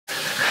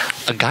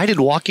A guided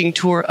walking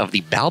tour of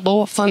the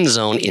Balboa Fun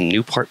Zone in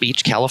Newport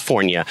Beach,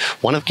 California,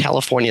 one of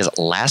California's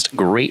last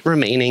great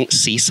remaining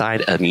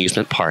seaside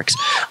amusement parks.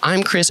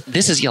 I'm Chris,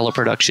 this is Yellow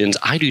Productions.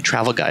 I do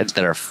travel guides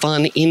that are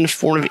fun,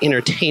 informative,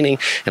 entertaining,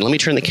 and let me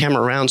turn the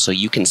camera around so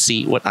you can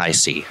see what I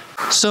see.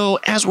 So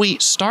as we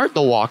start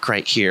the walk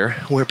right here,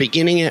 we're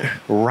beginning it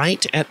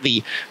right at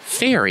the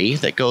ferry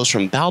that goes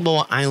from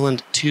Balboa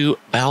Island to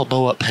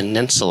Balboa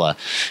Peninsula.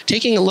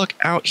 Taking a look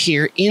out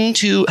here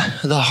into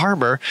the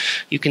harbor,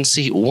 you can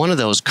see one of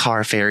those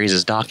car ferries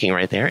is docking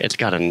right there. It's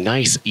got a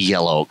nice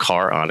yellow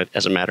car on it.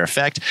 As a matter of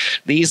fact,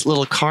 these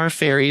little car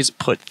ferries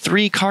put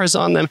 3 cars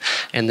on them,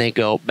 and they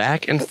go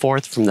back and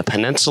forth from the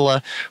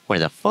peninsula where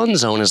the fun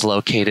zone is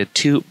located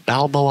to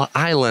Balboa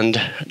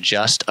Island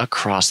just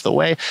across the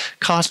way.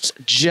 Costs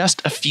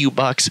just a few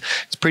bucks.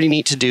 It's pretty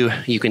neat to do.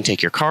 You can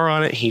take your car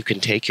on it, you can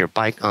take your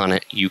bike on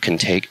it, you can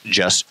take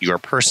just your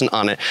person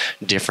on it.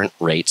 Different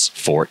rates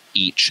for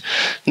each.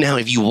 Now,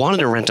 if you wanted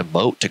to rent a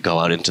boat to go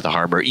out into the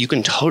harbor, you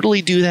can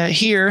totally do that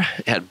here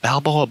at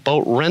Balboa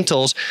Boat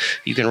Rentals.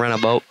 You can rent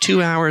a boat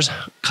 2 hours,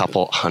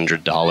 couple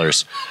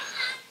 $100.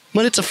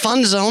 But it's a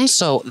fun zone,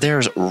 so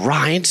there's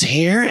rides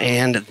here,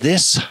 and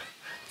this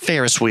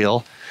Ferris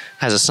wheel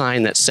has a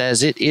sign that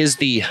says it is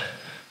the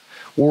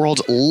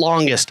world's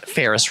longest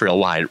Ferris wheel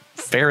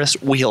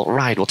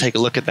ride. We'll take a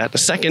look at that in a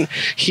second.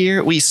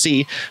 Here we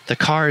see the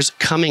cars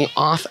coming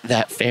off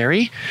that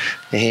ferry,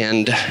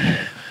 and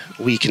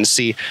we can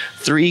see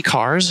 3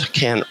 cars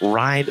can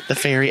ride the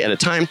ferry at a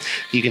time.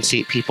 You can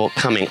see people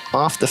coming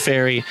off the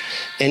ferry,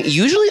 and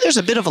usually there's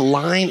a bit of a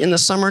line in the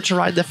summer to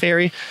ride the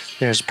ferry.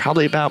 There's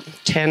probably about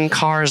 10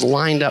 cars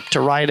lined up to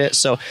ride it,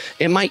 so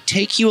it might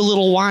take you a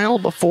little while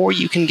before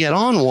you can get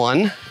on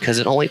one, because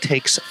it only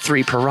takes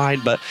 3 per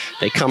ride, but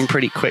they come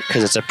pretty quick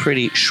because it's a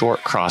pretty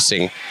short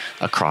crossing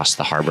across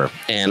the harbor.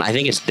 And I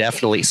think it's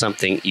definitely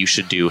something you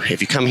should do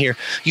if you come here.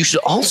 You should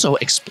also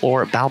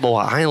explore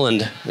Balboa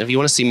Island. If you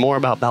want to see more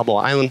about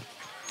Balboa Island,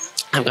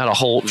 I've got a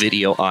whole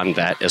video on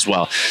that as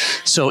well.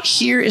 So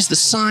here is the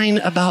sign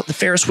about the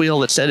Ferris wheel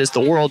that said it's the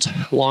world's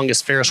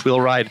longest Ferris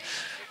wheel ride.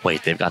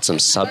 Wait, they've got some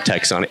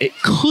subtext on it. It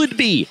could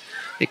be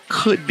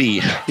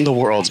the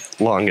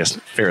world's longest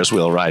Ferris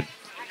wheel ride.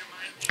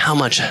 How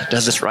much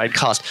does this ride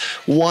cost?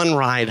 One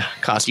ride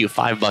costs you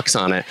 $5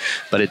 on it,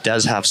 but it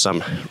does have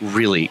some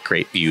really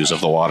great views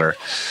of the water.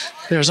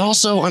 There's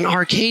also an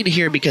arcade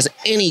here because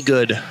any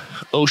good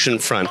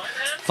oceanfront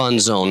fun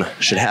zone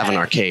should have an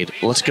arcade.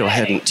 Let's go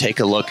ahead and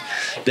take a look.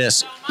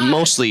 This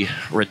mostly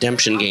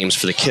redemption games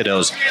for the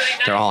kiddos.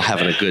 They're all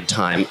having a good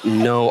time.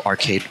 No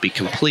arcade would be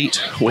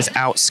complete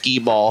without skee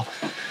ball.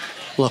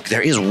 Look,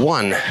 there is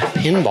one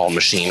pinball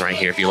machine right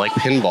here, if you like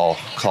pinball,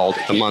 called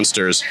the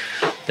Munsters.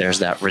 There's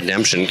that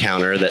redemption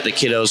counter that the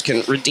kiddos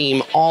can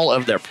redeem all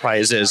of their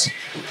prizes.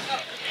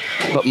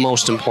 But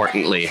most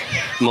importantly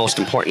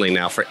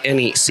now for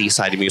any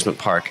seaside amusement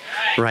park,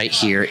 right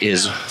here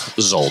is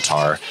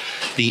Zoltar.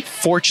 The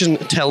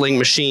fortune-telling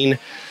machine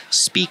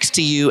speaks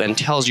to you and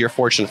tells your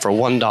fortune for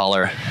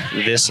 $1.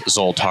 This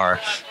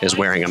Zoltar is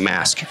wearing a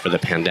mask for the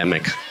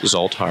pandemic.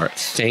 Zoltar,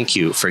 thank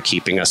you for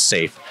keeping us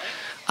safe.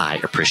 I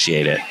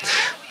appreciate it.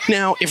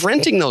 Now, if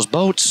renting those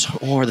boats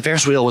or the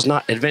Ferris wheel was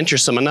not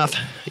adventuresome enough,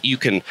 you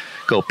can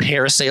go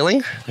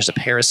parasailing. There's a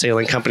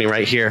parasailing company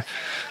right here.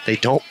 They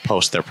don't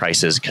post their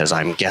prices because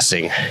I'm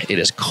guessing it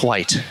is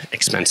quite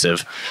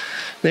expensive.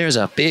 There's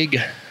a big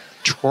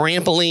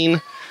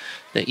trampoline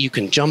that you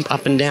can jump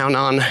up and down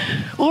on.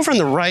 Over on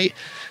the right,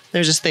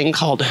 there's this thing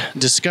called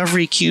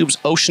Discovery Cube's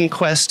Ocean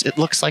Quest. It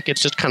looks like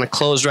it's just kind of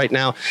closed right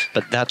now,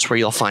 but that's where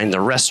you'll find the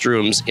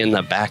restrooms in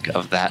the back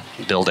of that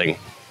building.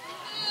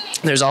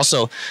 There's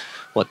also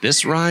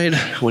this ride,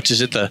 which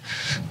is at the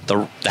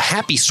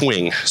Happy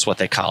Swing is what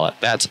they call it.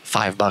 That's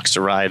 $5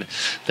 to ride.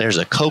 There's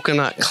a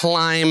coconut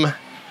climb.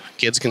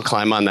 Kids can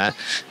climb on that,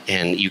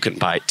 and you can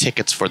buy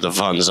tickets for the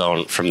fun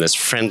zone from this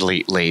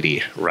friendly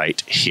lady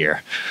right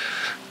here.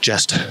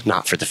 Just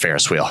not for the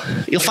Ferris wheel.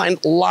 You'll find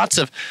lots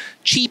of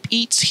cheap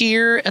eats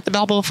here at the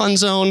Balboa Fun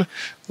Zone.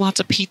 Lots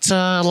of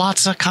pizza,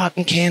 lots of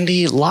cotton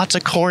candy, lots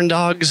of corn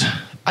dogs.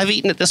 I've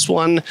eaten at this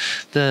one,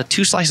 the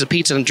 2 slices of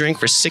pizza and a drink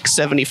for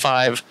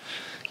 $6.75.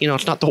 You know,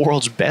 it's not the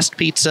world's best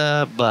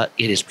pizza, but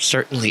it is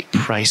certainly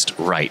priced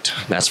right.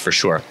 That's for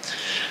sure.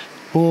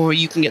 Or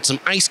you can get some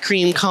ice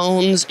cream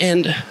cones,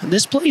 and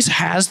this place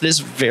has this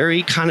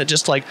very kind of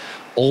just like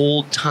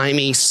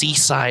old-timey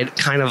seaside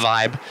kind of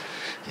vibe.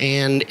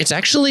 And it's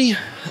actually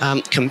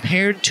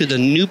compared to the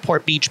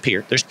Newport Beach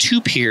Pier. There's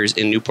 2 piers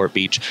in Newport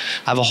Beach.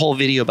 I have a whole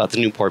video about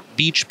the Newport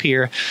Beach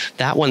Pier.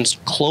 That one's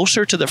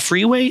closer to the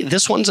freeway.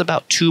 This one's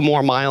about 2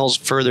 more miles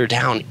further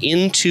down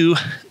into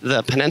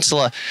the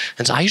peninsula.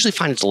 And so I usually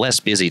find it's less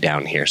busy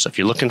down here. So if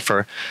you're looking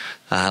for,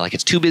 like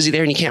it's too busy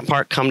there and you can't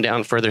park, come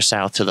down further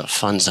south to the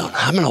fun zone.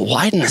 I'm going to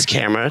widen this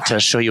camera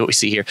to show you what we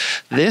see here.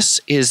 This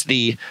is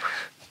the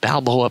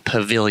Balboa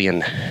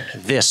Pavilion.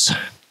 This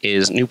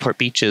is Newport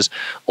Beach's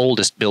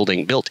oldest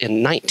building, built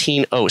in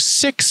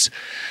 1906.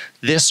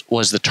 This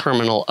was the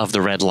terminal of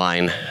the Red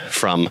Line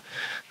from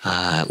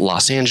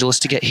Los Angeles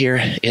to get here.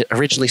 It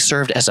originally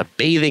served as a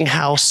bathing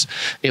house.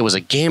 It was a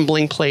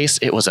gambling place.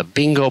 It was a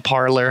bingo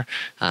parlor.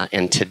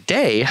 And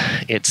today,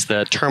 it's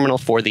the terminal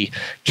for the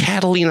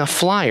Catalina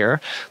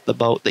Flyer, the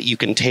boat that you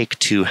can take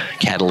to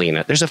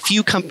Catalina. There's a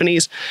few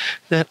companies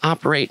that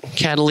operate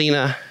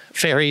Catalina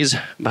ferries,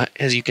 but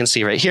as you can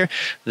see right here,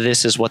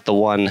 this is what the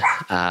one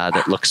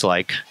that looks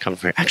like comes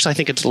from here. Actually, I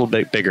think it's a little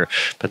bit bigger,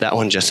 but that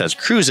one just says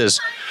cruises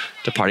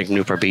departing from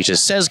Newport Beach. It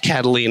says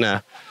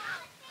Catalina.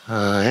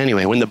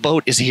 Anyway, when the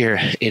boat is here,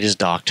 it is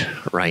docked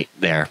right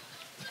there.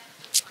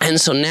 And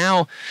so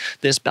now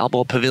this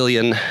Balboa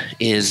Pavilion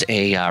is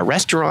a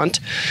restaurant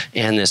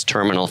and this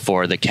terminal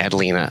for the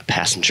Catalina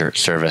passenger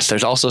service.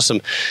 There's also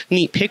some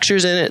neat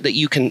pictures in it that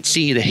you can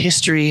see the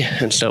history,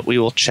 and so we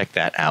will check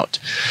that out.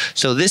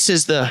 So this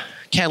is the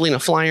Catalina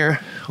Flyer.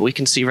 We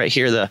can see right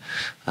here the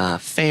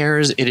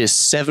fares. It is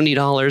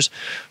 $70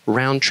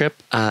 round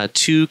trip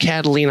to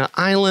Catalina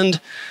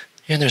Island.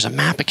 And there's a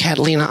map of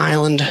Catalina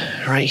Island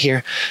right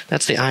here.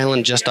 That's the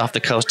island just off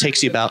the coast.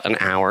 Takes you about an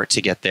hour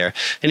to get there.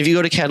 And if you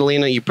go to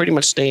Catalina, you pretty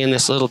much stay in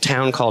this little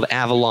town called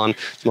Avalon.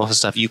 Most of the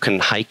stuff you can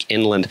hike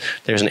inland.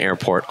 There's an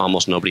airport.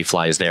 Almost nobody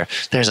flies there.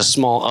 There's a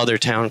small other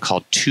town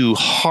called Two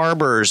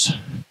Harbors,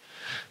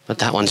 but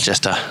that one's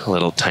just a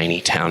little tiny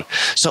town.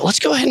 So let's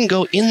go ahead and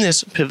go in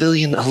this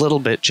pavilion a little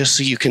bit just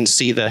so you can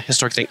see the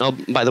historic thing. Oh,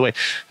 by the way,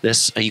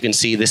 this you can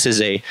see this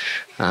is a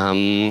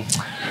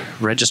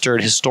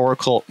registered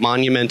historical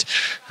monument.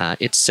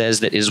 It says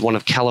that it is one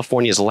of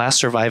California's last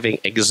surviving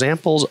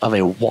examples of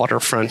a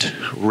waterfront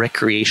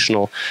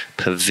recreational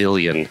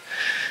pavilion.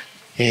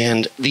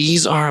 And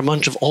these are a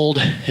bunch of old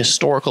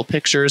historical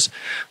pictures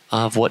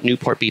of what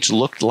Newport Beach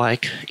looked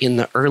like in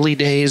the early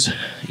days.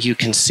 You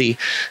can see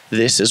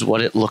this is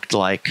what it looked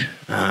like.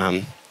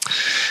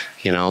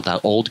 You know,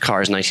 that old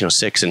car is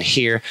 1906, and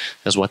here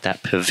is what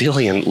that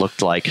pavilion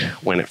looked like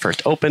when it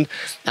first opened.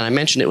 And I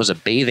mentioned it was a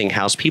bathing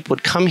house. People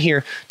would come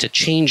here to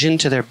change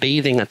into their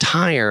bathing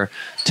attire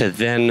to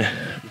then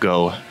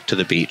go to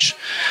the beach.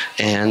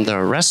 And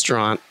the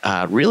restaurant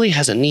really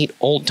has a neat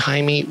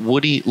old-timey,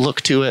 woody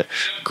look to it.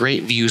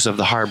 Great views of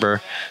the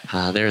harbor.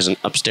 There's an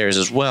upstairs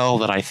as well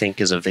that I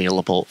think is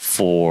available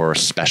for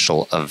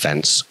special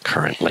events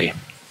currently.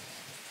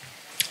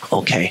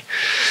 Okay,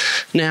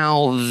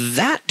 now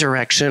that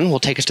direction will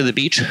take us to the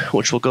beach,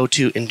 which we'll go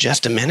to in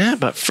just a minute.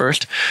 But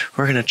first,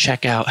 we're going to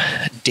check out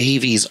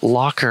Davy's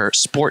Locker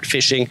Sport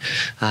Fishing.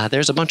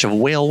 There's a bunch of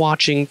whale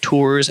watching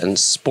tours and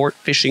sport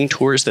fishing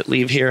tours that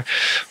leave here.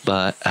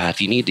 But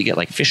if you need to get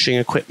like fishing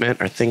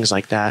equipment or things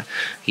like that,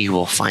 you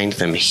will find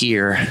them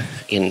here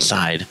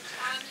inside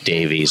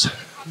Davy's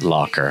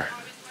Locker.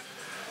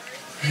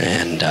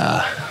 And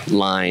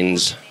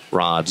lines,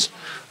 rods,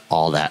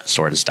 all that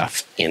sort of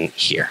stuff in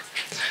here.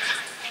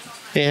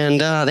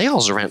 And they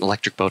also rent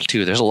electric boats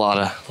too. There's a lot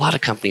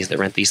of companies that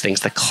rent these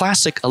things. The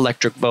classic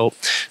electric boat,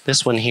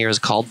 this one here is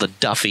called the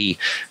Duffy,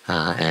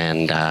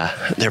 and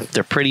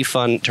they're pretty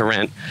fun to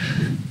rent.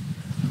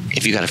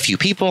 If you got a few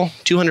people,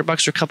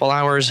 $200 for a couple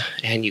hours,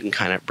 and you can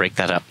kind of break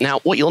that up. Now,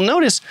 what you'll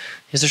notice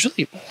is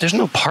there's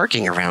no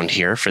parking around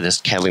here for this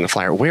Catalina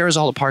Flyer. Where is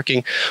all the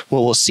parking?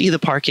 Well, we'll see the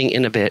parking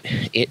in a bit.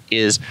 It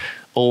is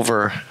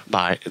over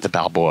by the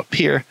Balboa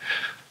Pier,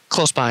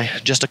 close by,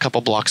 just a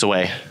couple blocks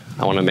away.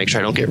 I want to make sure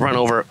I don't get run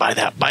over by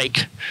that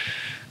bike.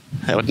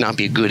 That would not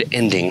be a good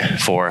ending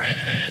for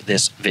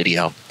this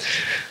video.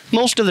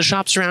 Most of the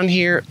shops around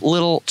here,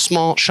 little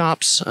small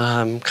shops,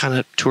 kind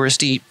of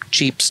touristy,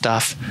 cheap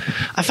stuff.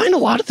 I find a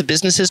lot of the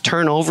businesses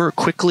turn over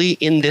quickly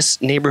in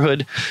this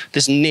neighborhood.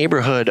 This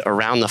neighborhood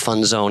around the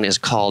fun zone is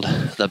called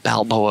the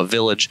Balboa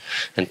Village,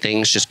 and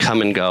things just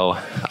come and go,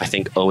 I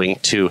think owing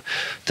to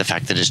the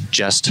fact that it's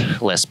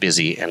just less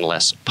busy and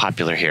less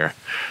popular here.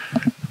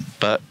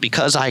 But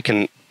because I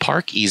can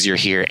park easier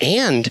here,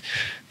 and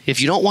if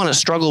you don't want to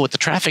struggle with the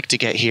traffic to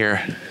get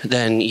here,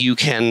 then you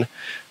can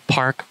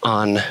park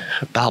on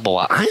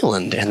Balboa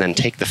Island and then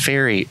take the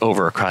ferry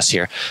over across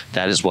here.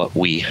 That is what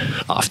we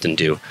often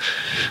do.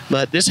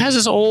 But this has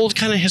this old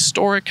kind of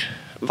historic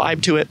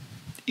vibe to it.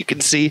 You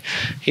can see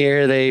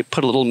here they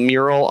put a little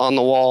mural on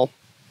the wall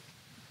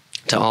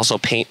to also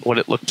paint what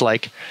it looked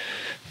like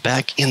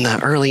back in the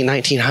early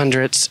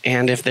 1900s.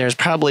 And if there's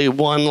probably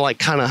one like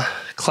kind of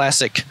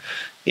classic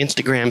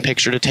Instagram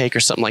picture to take or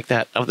something like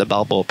that of the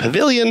Balboa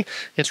Pavilion,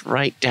 it's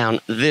right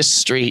down this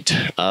street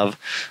of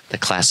the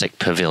classic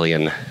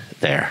pavilion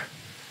there.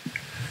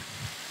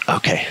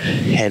 Okay,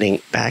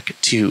 heading back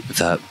to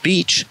the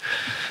beach.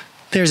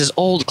 There's this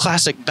old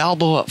classic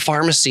Balboa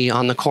pharmacy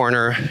on the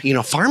corner. You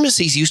know,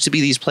 pharmacies used to be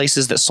these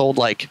places that sold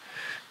like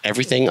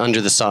everything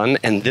under the sun,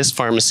 and this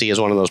pharmacy is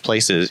one of those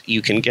places.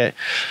 You can get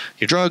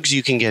your drugs,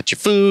 you can get your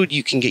food,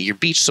 you can get your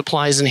beach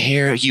supplies in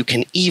here, you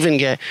can even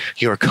get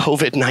your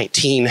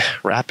COVID-19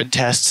 rapid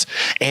tests,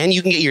 and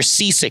you can get your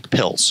seasick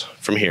pills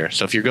from here.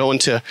 So if you're going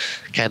to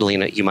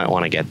Catalina, you might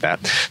want to get that.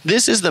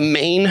 This is the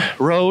main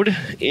road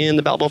in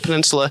the Balboa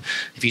Peninsula.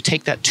 If you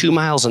take that 2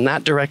 miles in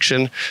that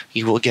direction,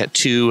 you will get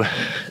to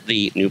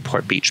the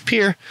Newport Beach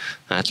Pier.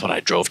 That's what I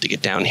drove to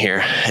get down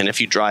here. And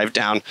if you drive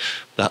down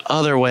the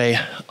other way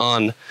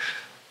on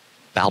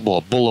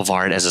Balboa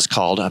Boulevard, as it's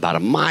called, about a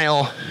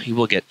mile, you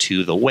will get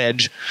to the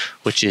Wedge,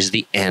 which is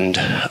the end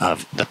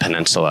of the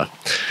peninsula.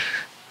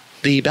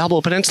 The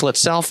Balboa Peninsula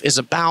itself is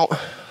about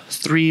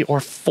 3 or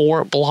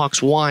 4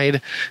 blocks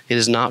wide. It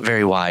is not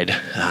very wide,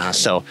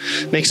 so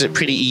makes it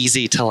pretty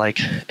easy to like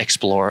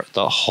explore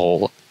the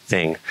whole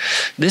thing.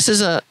 This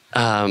is a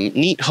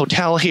neat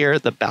hotel here,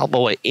 the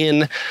Balboa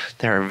Inn.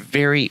 There are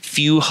very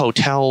few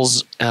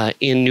hotels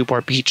in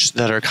Newport Beach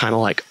that are kind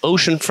of like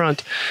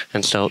oceanfront,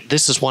 and so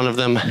this is one of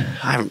them.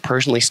 I haven't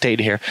personally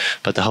stayed here,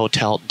 but the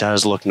hotel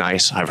does look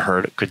nice. I've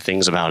heard good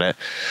things about it.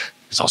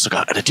 It's also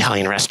got an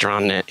Italian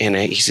restaurant in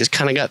it. He's just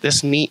kind of got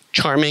this neat,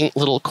 charming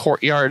little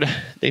courtyard.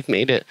 They've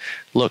made it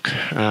look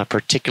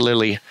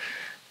particularly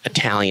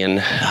Italian,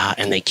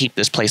 and they keep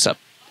this place up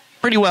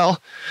pretty well.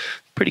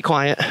 Pretty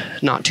quiet,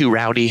 not too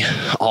rowdy,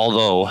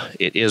 although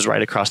it is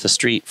right across the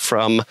street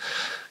from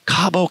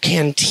Cabo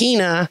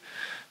Cantina,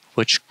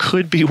 which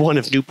could be one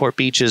of Newport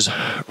Beach's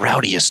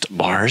rowdiest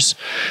bars.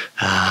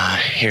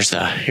 Here's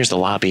the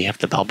lobby of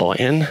the Balboa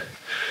Inn.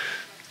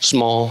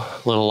 Small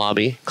little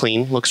lobby,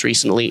 clean, looks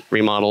recently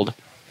remodeled.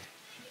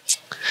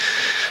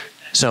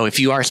 So if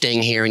you are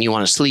staying here and you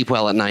want to sleep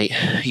well at night,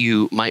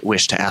 you might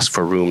wish to ask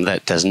for a room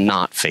that does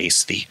not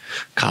face the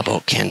Cabo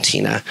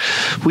Cantina.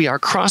 We are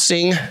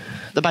crossing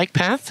the bike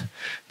path.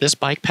 This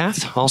bike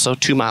path, also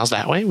 2 miles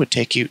that way, would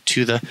take you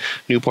to the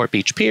Newport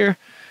Beach Pier.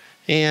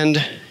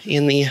 And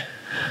in the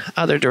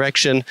other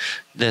direction,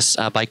 this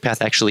bike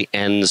path actually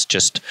ends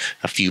just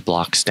a few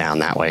blocks down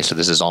that way. So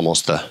this is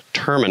almost the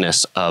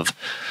terminus of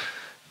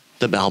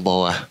the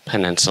Balboa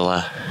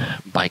Peninsula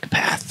bike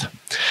path.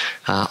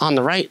 On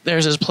the right,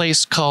 there's this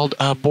place called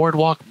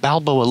Boardwalk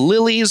Balboa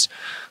Lilies.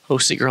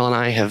 Hosty Girl and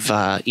I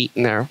have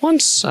eaten there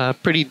once.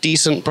 Pretty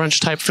decent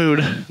brunch type food.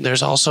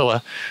 There's also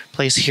a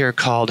place here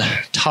called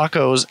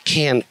Tacos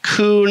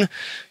Cancun.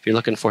 If you're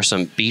looking for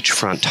some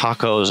beachfront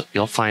tacos,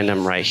 you'll find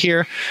them right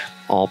here.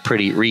 All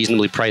pretty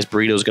reasonably priced.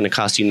 Burrito is going to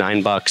cost you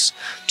 $9.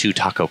 2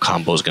 taco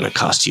combo is going to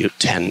cost you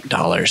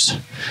 $10.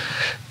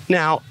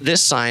 Now,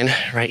 this sign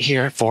right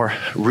here for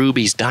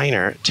Ruby's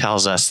Diner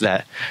tells us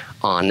that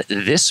on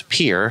this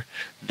pier,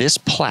 this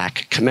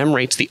plaque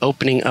commemorates the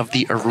opening of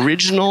the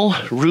original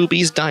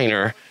Ruby's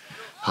Diner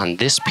on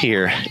this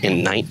pier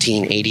in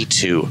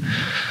 1982.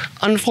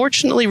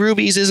 Unfortunately,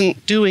 Ruby's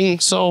isn't doing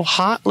so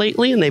hot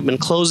lately, and they've been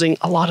closing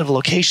a lot of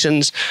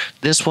locations.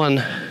 This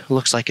one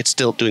looks like it's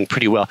still doing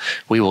pretty well.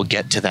 We will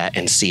get to that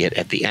and see it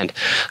at the end.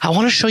 I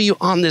want to show you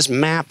on this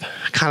map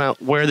kind of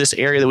where this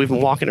area that we've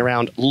been walking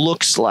around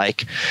looks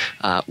like.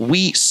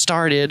 We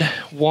started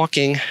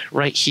walking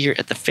right here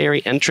at the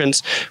ferry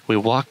entrance. We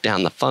walked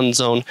down the Fun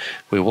Zone.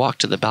 We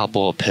walked to the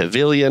Balboa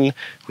Pavilion.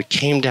 We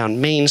came down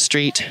Main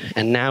Street,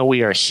 and now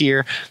we are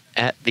here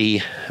at the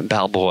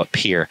Balboa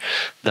Pier.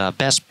 The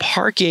best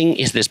parking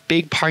is this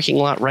big parking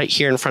lot right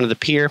here in front of the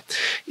pier.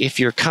 If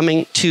you're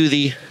coming to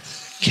the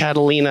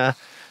Catalina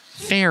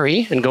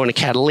ferry and going to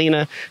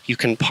Catalina, you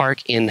can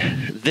park in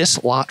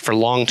this lot for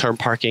long-term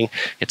parking.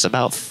 It's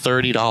about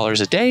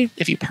 $30 a day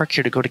if you park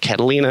here to go to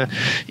Catalina.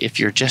 If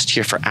you're just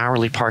here for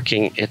hourly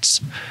parking,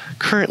 it's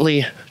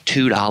currently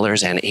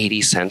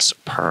 $2.80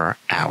 per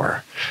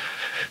hour.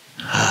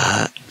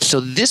 So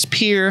this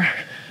pier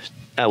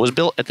was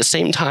built at the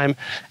same time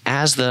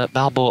as the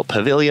Balboa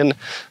Pavilion,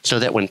 so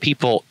that when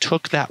people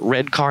took that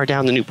red car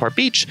down to Newport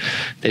Beach,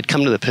 they'd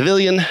come to the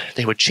pavilion,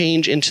 they would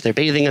change into their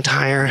bathing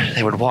attire,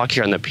 they would walk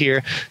here on the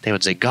pier, they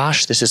would say,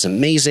 gosh, this is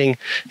amazing,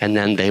 and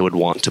then they would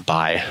want to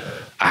buy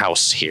a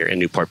house here in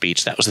Newport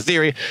Beach. That was the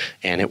theory,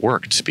 and it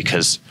worked,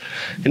 because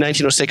in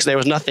 1906 there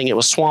was nothing, it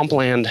was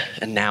swampland,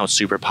 and now it's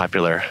super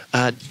popular.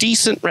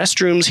 Decent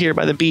restrooms here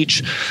by the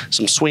beach,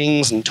 some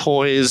swings and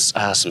toys,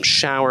 some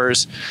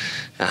showers.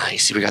 You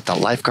see we got the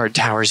lifeguard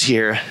towers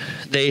here.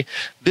 They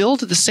build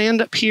the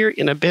sand up here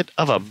in a bit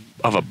of a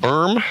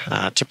berm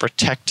to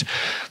protect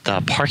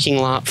the parking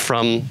lot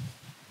from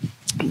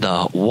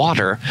the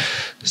water.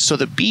 So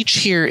the beach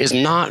here is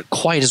not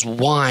quite as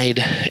wide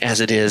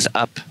as it is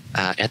up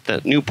at the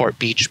Newport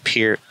Beach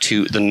Pier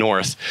to the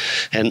north.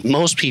 And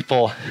most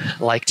people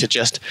like to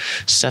just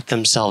set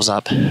themselves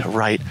up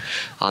right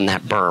on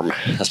that berm.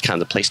 That's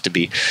kind of the place to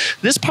be.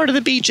 This part of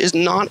the beach is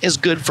not as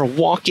good for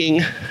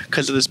walking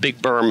because of this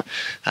big berm.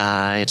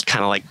 It's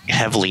kind of like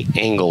heavily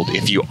angled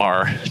if you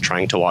are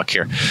trying to walk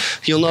here.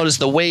 You'll notice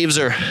the waves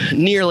are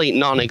nearly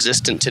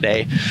non-existent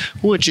today,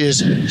 which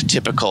is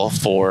typical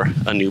for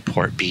a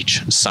Newport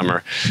Beach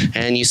summer.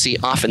 And you see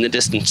off in the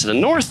distance to the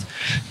north,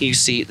 you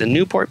see the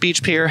Newport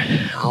Beach Pier.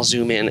 I'll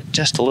zoom in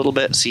just a little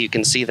bit so you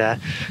can see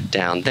that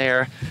down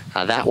there.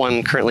 That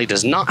one currently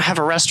does not have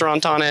a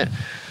restaurant on it.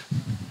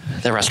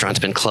 The restaurant's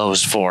been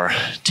closed for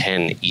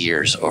 10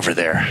 years over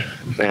there.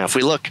 Now, if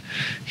we look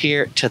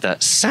here to the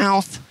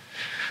south,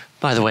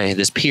 By the way,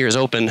 this pier is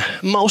open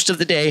most of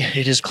the day.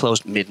 It is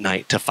closed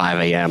midnight to 5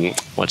 a.m.,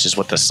 which is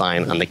what the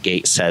sign on the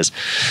gate says.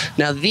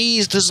 Now,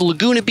 this is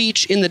Laguna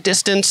Beach in the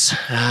distance.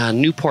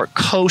 Newport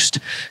Coast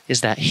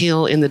is that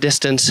hill in the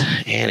distance.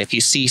 And if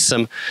you see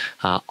some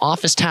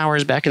office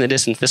towers back in the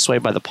distance this way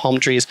by the palm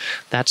trees,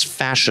 that's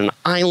Fashion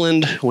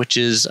Island, which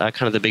is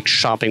kind of the big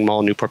shopping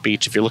mall in Newport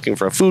Beach. If you're looking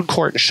for a food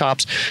court and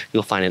shops,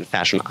 you'll find it at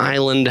Fashion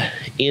Island.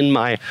 In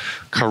my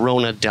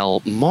Corona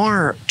Del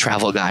Mar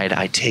travel guide,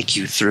 I take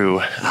you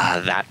through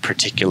that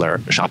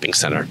particular shopping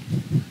center.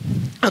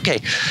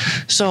 Okay,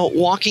 so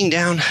walking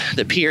down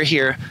the pier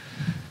here,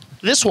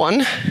 this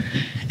one,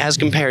 as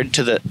compared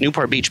to the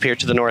Newport Beach Pier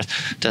to the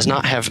north, does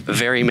not have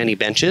very many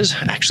benches.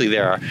 Actually,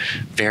 there are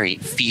very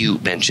few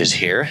benches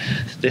here.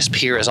 This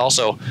pier is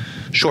also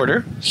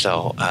shorter,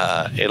 so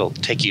it'll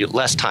take you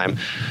less time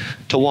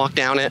to walk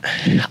down it.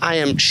 I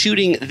am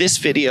shooting this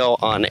video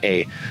on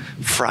a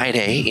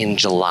Friday in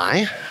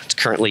July. It's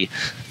currently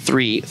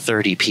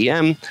 3:30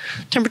 p.m.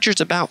 Temperature's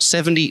about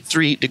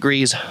 73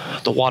 degrees.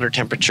 The water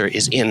temperature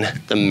is in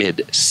the mid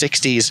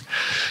 60s,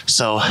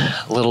 so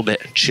a little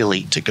bit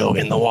chilly to go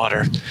in the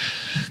water.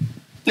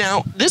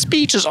 Now, this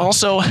beach is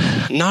also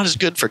not as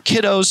good for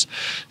kiddos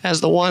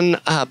as the one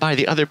by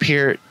the other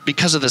pier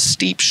because of the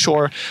steep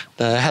shore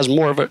that has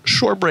more of a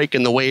shore break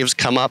and the waves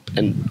come up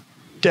and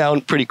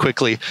down pretty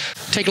quickly.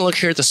 Taking a look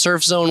here at the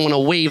surf zone, when a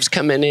wave's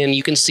coming in,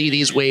 you can see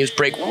these waves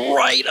break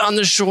right on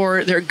the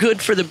shore. They're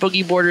good for the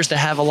boogie boarders to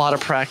have a lot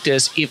of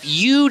practice. If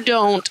you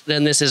don't,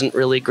 then this isn't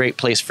really a great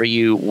place for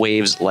you.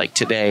 Waves like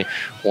today,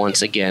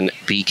 once again,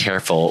 be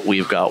careful.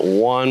 We've got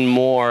one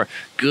more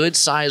good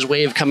sized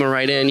wave coming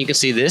right in. You can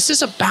see this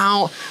is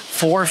about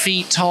 4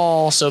 feet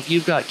tall. So if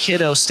you've got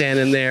kiddos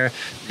standing there,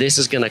 this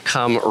is gonna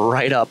come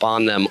right up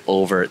on them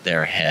over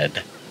their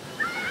head.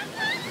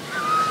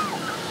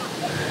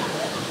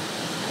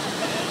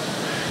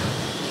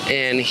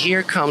 And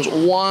here comes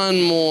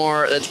one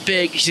more that's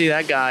big. You see,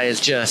 that guy is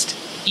just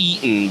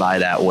eaten by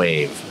that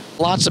wave.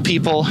 Lots of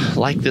people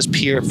like this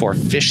pier for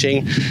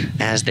fishing,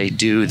 as they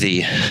do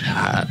the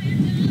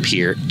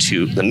pier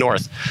to the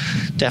north.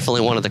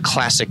 Definitely one of the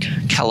classic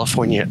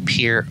California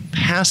pier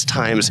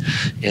pastimes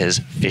is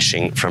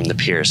fishing from the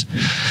piers.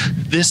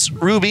 This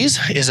Ruby's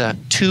is a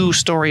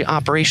 2-story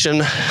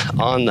operation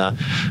on the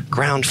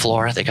ground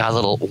floor. They got a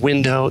little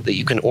window that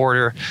you can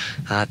order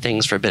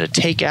things for a bit of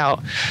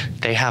takeout.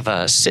 They have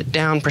a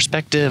sit-down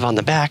perspective on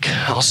the back.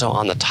 Also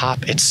on the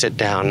top, it's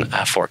sit-down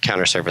for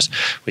counter service.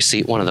 We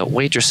see one of the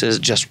waitresses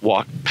just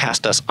walk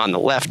past us on the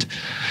left.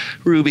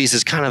 Ruby's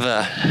is kind of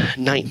a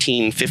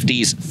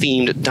 1950s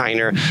themed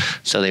diner,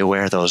 so they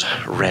wear those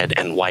red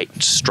and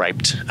white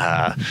striped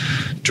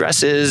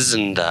dresses,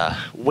 and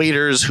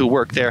waiters who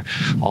work there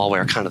all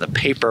wear kind of the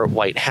paper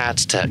white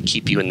hats to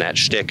keep you in that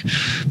shtick.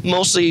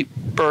 Mostly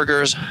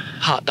burgers,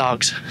 hot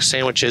dogs,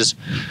 sandwiches.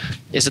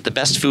 Is it the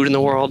best food in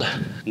the world?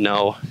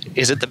 No.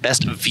 Is it the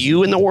best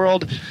view in the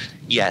world?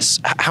 Yes.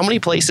 How many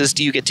places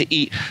do you get to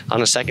eat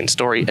on a second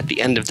story at the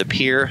end of the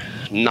pier?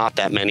 Not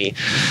that many.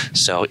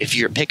 So if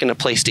you're picking a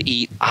place to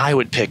eat, I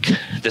would pick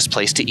this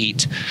place to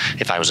eat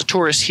if I was a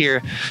tourist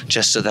here,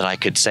 just so that I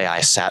could say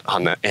I sat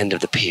on the end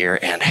of the pier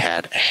and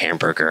had a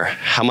hamburger.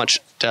 How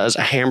much does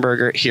a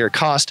hamburger here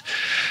cost?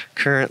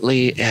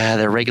 Currently,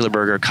 the regular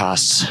burger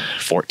costs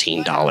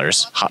 $14.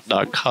 Hot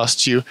dog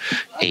costs you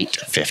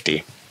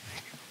 $8.50.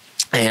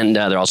 And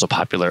they're also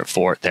popular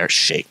for their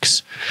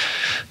shakes.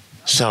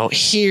 So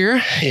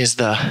here is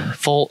the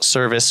full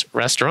service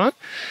restaurant.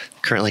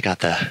 Currently got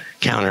the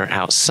counter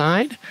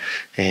outside,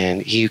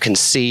 and you can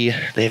see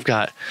they've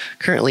got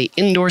currently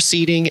indoor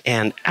seating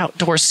and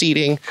outdoor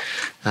seating,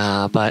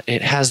 but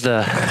it has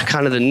the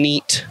kind of the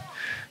neat,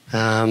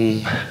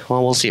 well,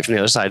 we'll see it from the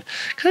other side,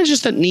 kind of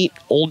just a neat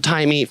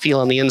old-timey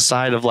feel on the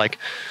inside of like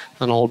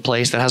an old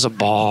place that has a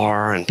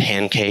bar and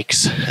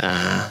pancakes.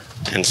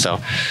 And so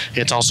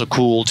it's also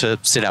cool to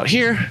sit out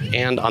here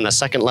and on the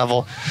second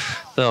level.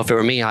 Though if it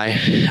were me,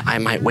 I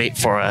might wait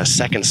for a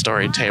second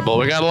story table.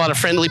 We got a lot of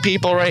friendly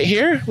people right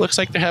here. Looks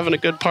like they're having a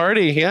good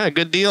party. Yeah,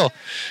 good deal.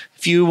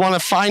 If you want to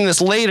find this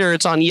later,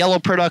 it's on Yellow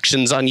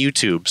Productions on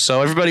YouTube.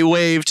 So everybody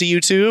wave to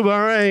YouTube.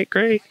 All right,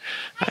 great.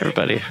 Hi,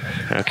 everybody.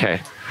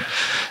 Okay.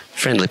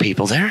 Friendly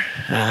people there.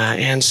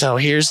 And so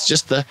here's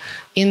just the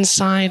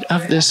inside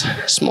of this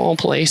small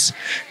place.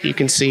 You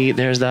can see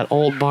there's that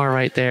old bar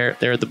right there.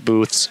 There are the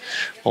booths,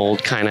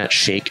 old kind of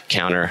shake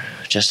counter,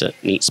 just a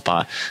neat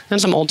spot. And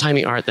some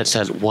old-timey art that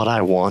says, "What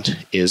I want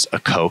is a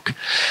Coke."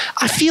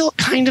 I feel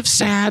kind of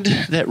sad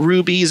that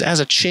Ruby's as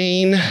a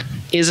chain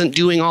isn't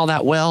doing all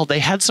that well. They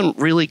had some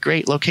really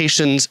great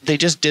locations. They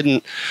just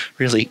didn't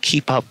really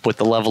keep up with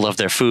the level of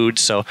their food.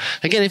 So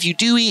again, if you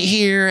do eat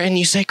here and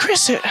you say,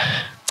 "Chris,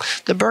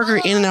 the burger,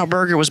 In-N-Out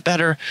Burger was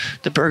better,"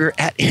 the burger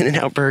at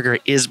In-N-Out Burger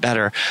is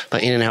better,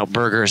 but In-N-Out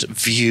Burger's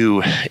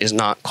view is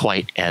not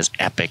quite as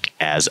epic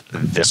as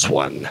this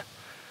one.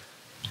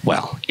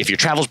 Well, if your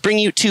travels bring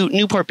you to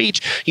Newport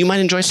Beach, you might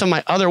enjoy some of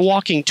my other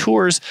walking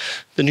tours.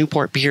 The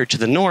Newport Pier to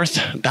the north,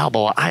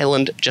 Balboa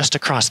Island just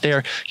across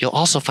there. You'll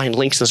also find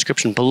links in the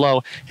description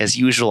below. As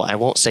usual, I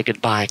won't say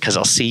goodbye because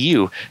I'll see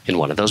you in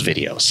one of those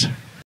videos.